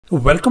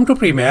Welcome to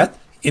PreMath.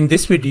 In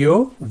this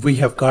video, we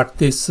have got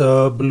this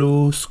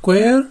blue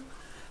square,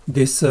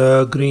 this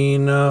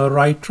green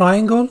right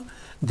triangle,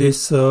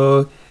 this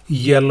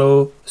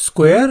yellow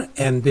square,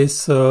 and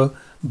this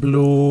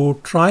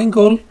blue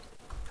triangle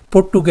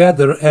put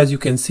together, as you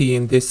can see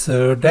in this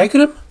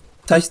diagram,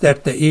 such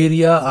that the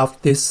area of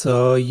this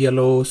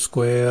yellow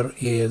square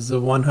is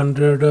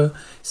 100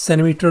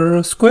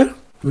 centimeter square,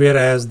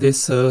 whereas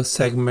this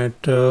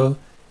segment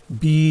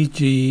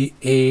BG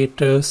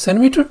 8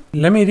 centimeter.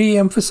 Let me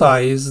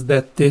re-emphasize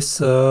that this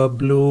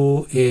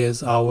blue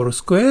is our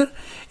square,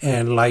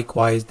 and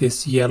likewise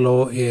this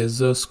yellow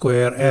is a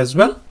square as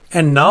well.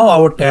 And now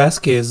our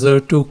task is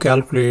to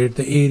calculate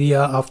the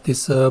area of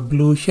this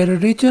blue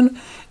shaded region,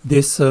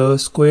 this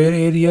square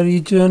area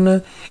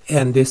region,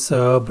 and this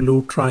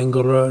blue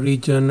triangle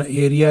region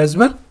area as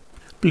well.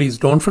 Please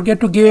don't forget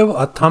to give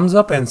a thumbs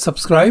up and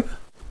subscribe.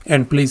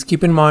 And please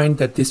keep in mind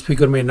that this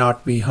figure may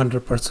not be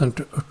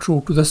 100%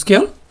 true to the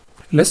scale.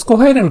 Let's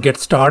go ahead and get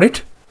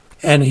started.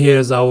 And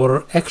here's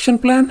our action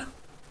plan.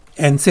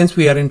 And since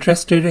we are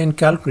interested in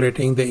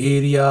calculating the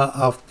area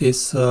of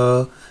this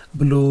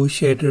blue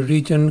shaded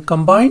region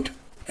combined,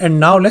 and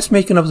now let's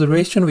make an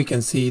observation. We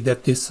can see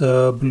that this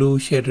blue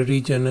shaded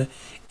region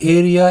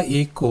area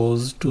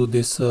equals to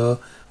this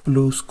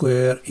blue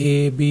square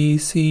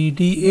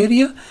ABCD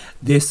area,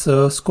 this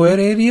square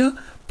area,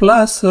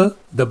 plus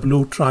the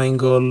blue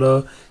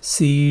triangle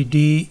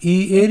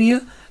CDE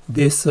area,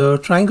 this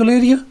triangle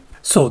area.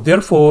 So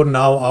therefore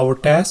now our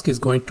task is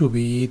going to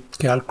be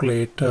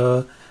calculate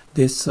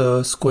this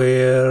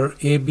square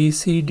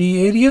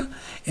ABCD area,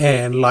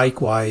 and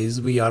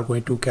likewise we are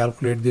going to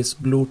calculate this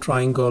blue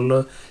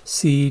triangle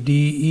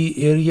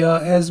CDE area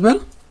as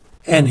well.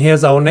 And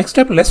here's our next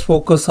step. Let's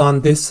focus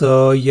on this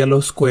yellow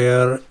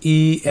square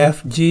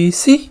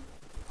EFGC,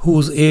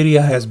 whose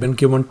area has been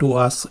given to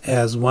us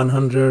as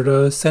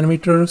 100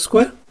 centimeter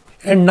square.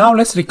 And now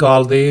let's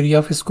recall the area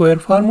of a square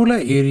formula.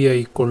 Area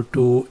equal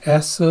to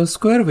S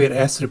square, where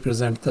S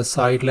represents the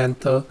side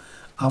length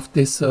of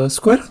this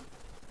square.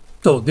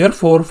 So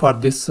therefore for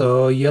this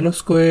yellow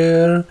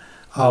square,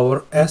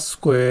 our S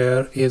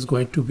square is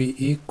going to be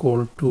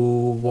equal to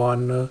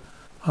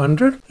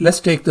 100. Let's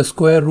take the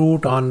square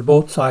root on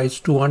both sides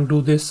to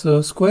undo this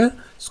square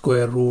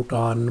root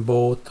on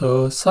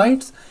both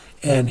sides.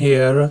 And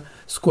here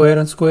square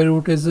and square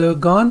root is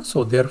gone,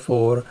 so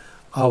therefore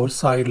our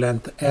side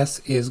length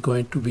S is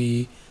going to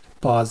be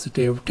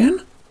positive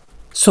 10.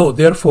 So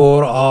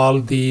therefore all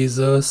these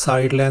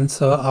side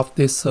lengths of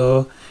this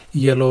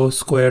yellow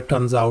square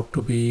turns out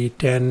to be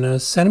 10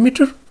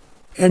 centimeter.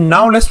 And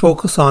now let's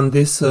focus on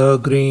this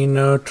green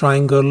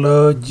triangle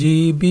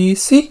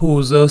GBC,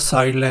 whose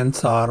side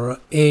lengths are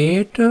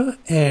 8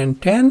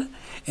 and 10,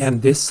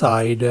 and this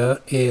side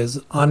is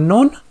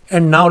unknown.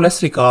 And now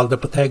let's recall the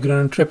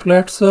Pythagorean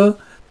triplets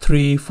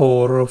 3,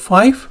 4,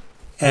 5.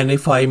 And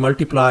if I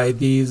multiply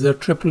these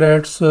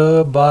triplets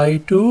by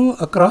 2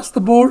 across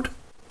the board,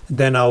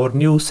 then our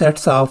new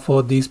sets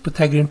of these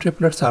Pythagorean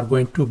triplets are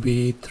going to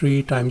be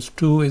 3 times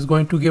 2 is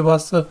going to give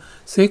us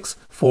 6,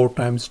 4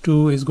 times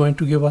 2 is going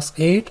to give us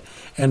 8,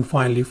 and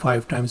finally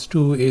 5 times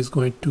 2 is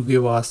going to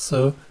give us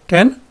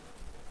 10.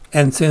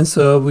 And since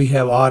we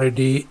have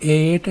already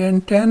 8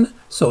 and 10,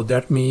 so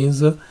that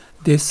means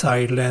this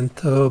side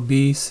length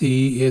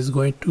BC is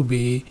going to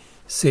be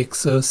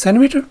 6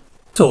 centimeter.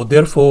 So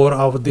therefore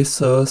our this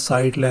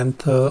side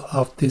length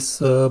of this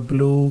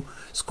blue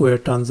square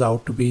turns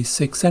out to be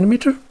 6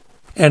 centimeter.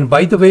 And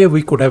by the way,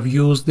 we could have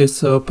used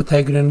this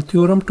Pythagorean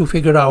theorem to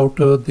figure out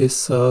this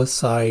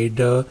side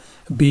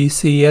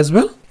BC as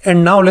well.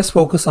 And now let's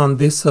focus on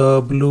this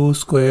blue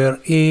square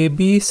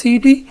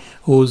ABCD,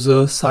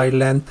 whose side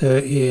length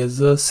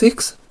is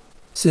 6.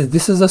 Since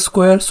this is a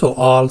square, so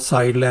all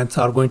side lengths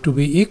are going to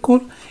be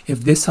equal.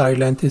 If this side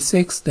length is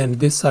 6, then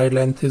this side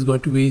length is going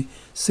to be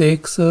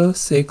 6,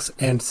 6,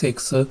 and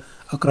 6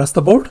 across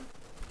the board.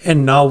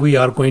 And now we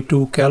are going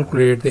to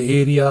calculate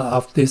the area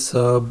of this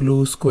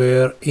blue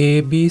square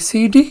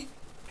ABCD.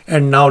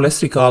 And now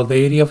let's recall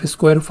the area of a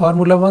square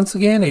formula once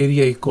again.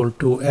 Area equal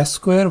to S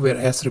square, where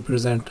S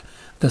represents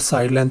the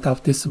side length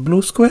of this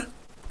blue square.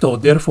 So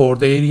therefore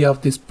the area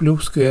of this blue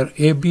square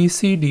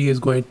ABCD is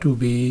going to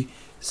be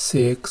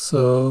 6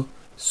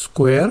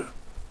 square.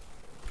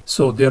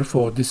 So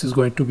therefore this is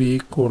going to be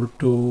equal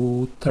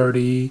to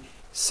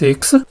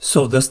 36.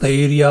 So thus the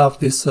area of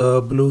this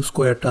blue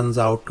square turns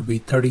out to be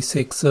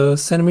 36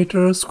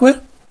 centimeter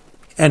square.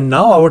 And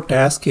now our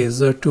task is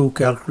to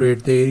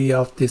calculate the area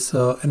of this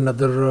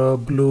another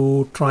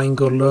blue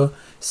triangle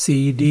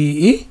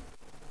CDE.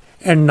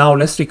 And now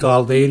let's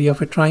recall the area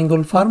of a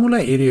triangle formula.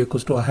 Area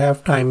equals to a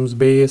half times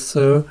base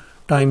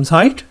times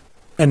height.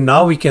 And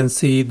now we can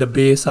see the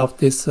base of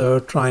this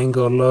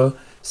triangle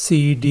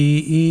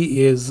CDE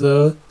is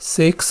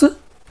 6.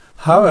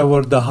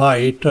 However, the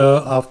height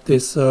of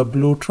this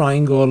blue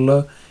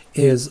triangle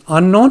is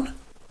unknown.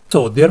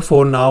 So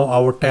therefore now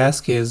our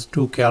task is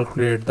to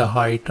calculate the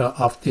height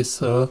of this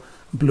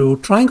blue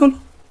triangle.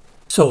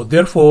 So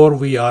therefore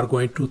we are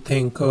going to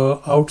think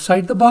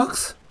outside the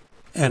box.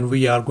 and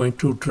we are going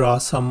to draw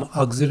some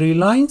auxiliary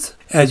lines.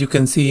 As you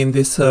can see in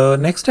this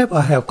next step,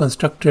 I have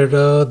constructed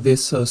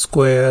this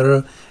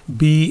square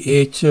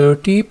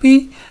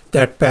BHTP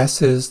that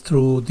passes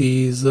through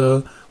these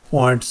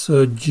points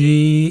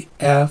G,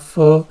 F,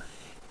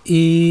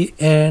 E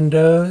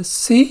and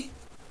C.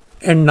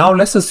 And now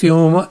let's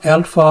assume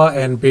alpha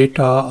and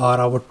beta are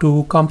our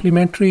two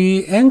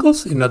complementary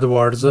angles. In other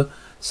words,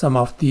 sum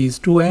of these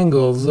two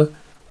angles,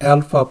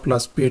 alpha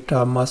plus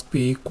beta, must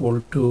be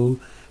equal to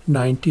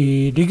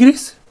 90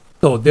 degrees.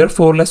 So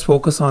therefore, let's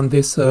focus on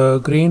this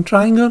green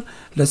triangle.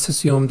 Let's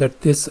assume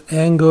that this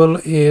angle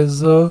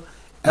is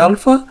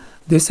alpha.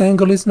 This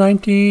angle is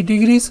 90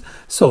 degrees.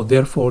 So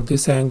therefore,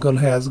 this angle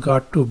has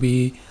got to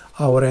be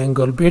our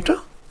angle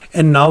beta.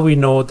 And now we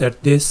know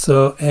that this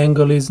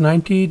angle is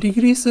 90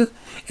 degrees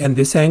and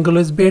this angle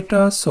is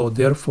beta. So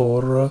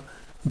therefore,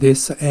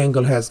 this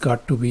angle has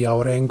got to be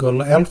our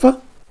angle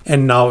alpha.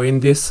 And now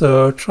in this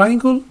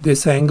triangle,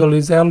 this angle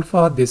is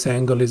alpha, this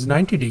angle is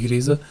 90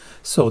 degrees.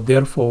 So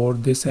therefore,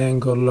 this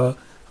angle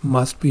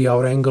must be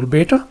our angle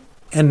beta.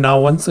 And now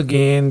once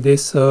again,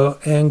 this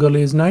angle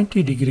is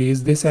 90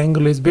 degrees, this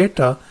angle is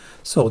beta.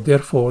 So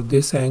therefore,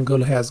 this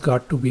angle has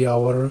got to be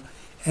our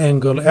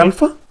angle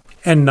alpha.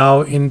 And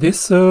now in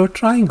this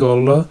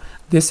triangle,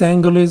 this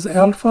angle is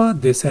alpha,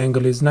 this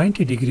angle is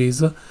 90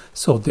 degrees.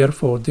 So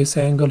therefore, this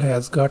angle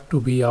has got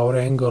to be our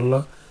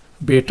angle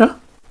beta.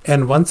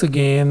 And once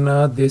again,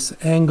 this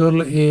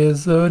angle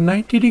is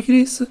 90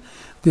 degrees,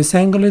 this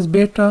angle is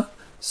beta.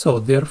 So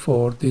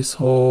therefore, this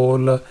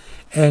whole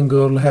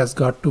angle has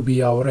got to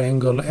be our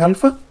angle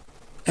alpha.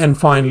 And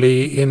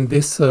finally, in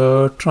this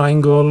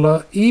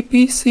triangle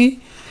EPC,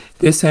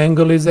 this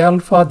angle is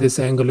alpha, this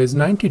angle is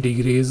 90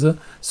 degrees.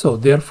 So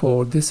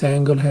therefore, this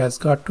angle has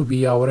got to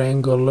be our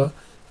angle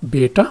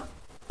beta.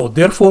 So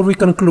therefore, we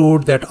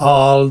conclude that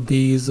all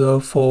these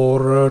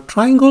four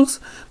triangles,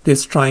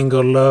 this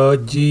triangle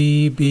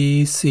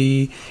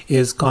GBC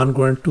is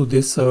congruent to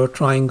this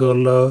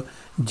triangle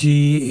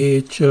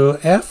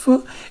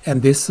GHF,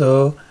 and this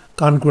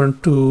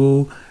congruent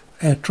to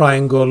a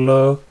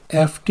triangle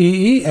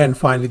FTE, and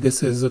finally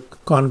this is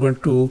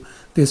congruent to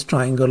this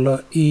triangle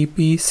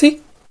EPC.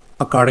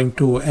 According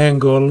to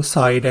angle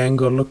side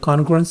angle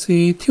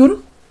congruency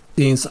theorem,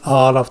 since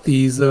all of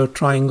these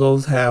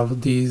triangles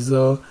have these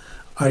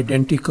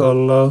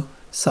identical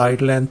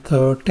side length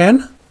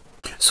 10,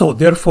 so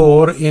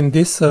therefore in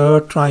this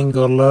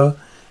triangle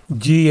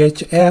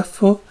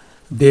GHF,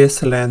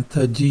 this length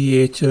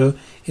GH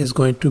is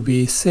going to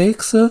be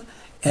 6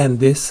 and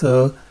this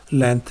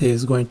length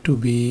is going to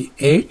be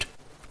 8.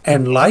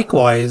 And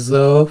likewise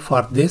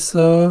for this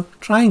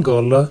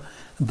triangle,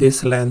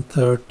 this length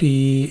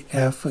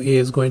TF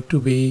is going to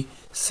be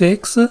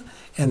 6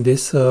 and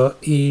this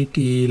ET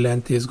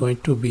length is going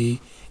to be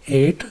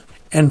 8.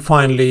 And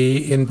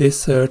finally, in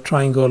this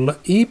triangle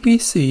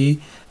EPC,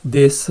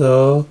 this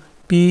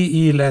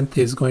PE length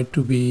is going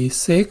to be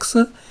 6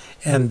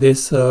 and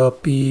this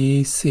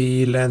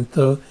PC length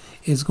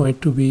is going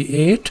to be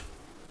 8.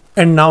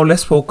 And now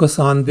let's focus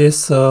on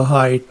this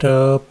height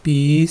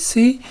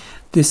PC.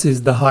 This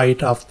is the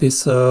height of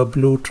this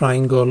blue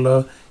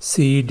triangle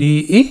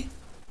CDE.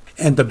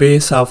 And the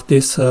base of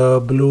this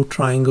blue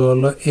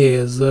triangle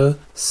is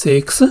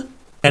 6.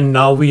 And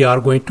now we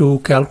are going to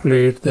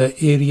calculate the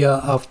area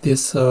of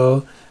this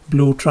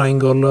blue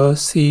triangle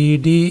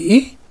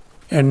CDE.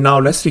 And now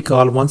let's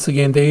recall once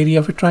again the area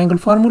of a triangle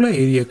formula.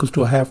 Area equals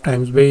to a half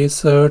times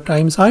base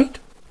times height.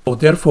 So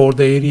therefore,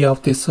 the area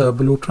of this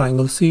blue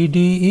triangle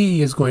CDE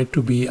is going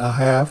to be a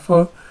half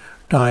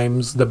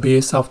times the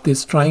base of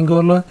this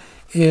triangle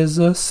is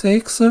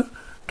 6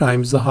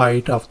 times the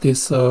height of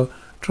this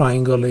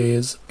triangle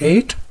is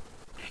 8.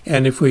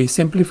 And if we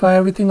simplify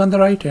everything on the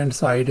right hand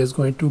side, is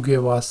going to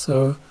give us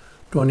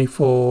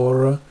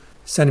 24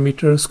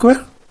 centimeters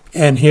square.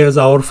 And here's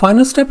our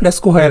final step. Let's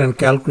go ahead and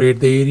calculate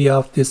the area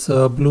of this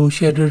blue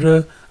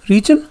shaded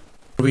region.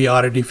 We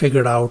already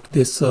figured out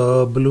this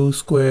blue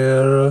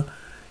square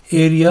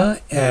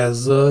area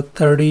as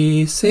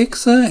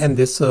 36 and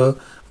this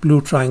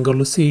blue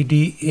triangle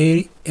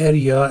CD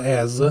area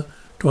as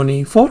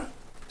 24.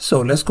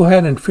 So let's go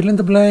ahead and fill in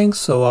the blanks.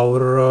 So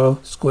our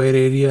square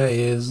area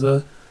is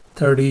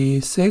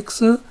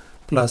 36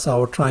 plus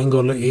our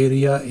triangle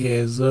area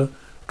is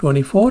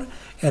 24,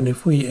 and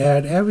if we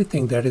add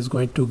everything, that is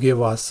going to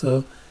give us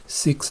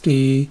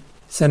 60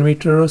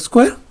 centimeters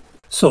square.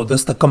 So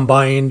thus the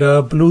combined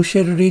blue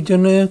shaded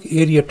region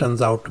area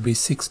turns out to be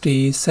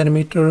 60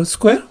 centimeters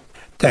square.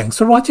 Thanks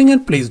for watching,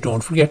 and please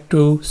don't forget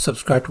to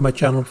subscribe to my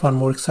channel for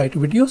more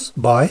exciting videos.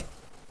 Bye.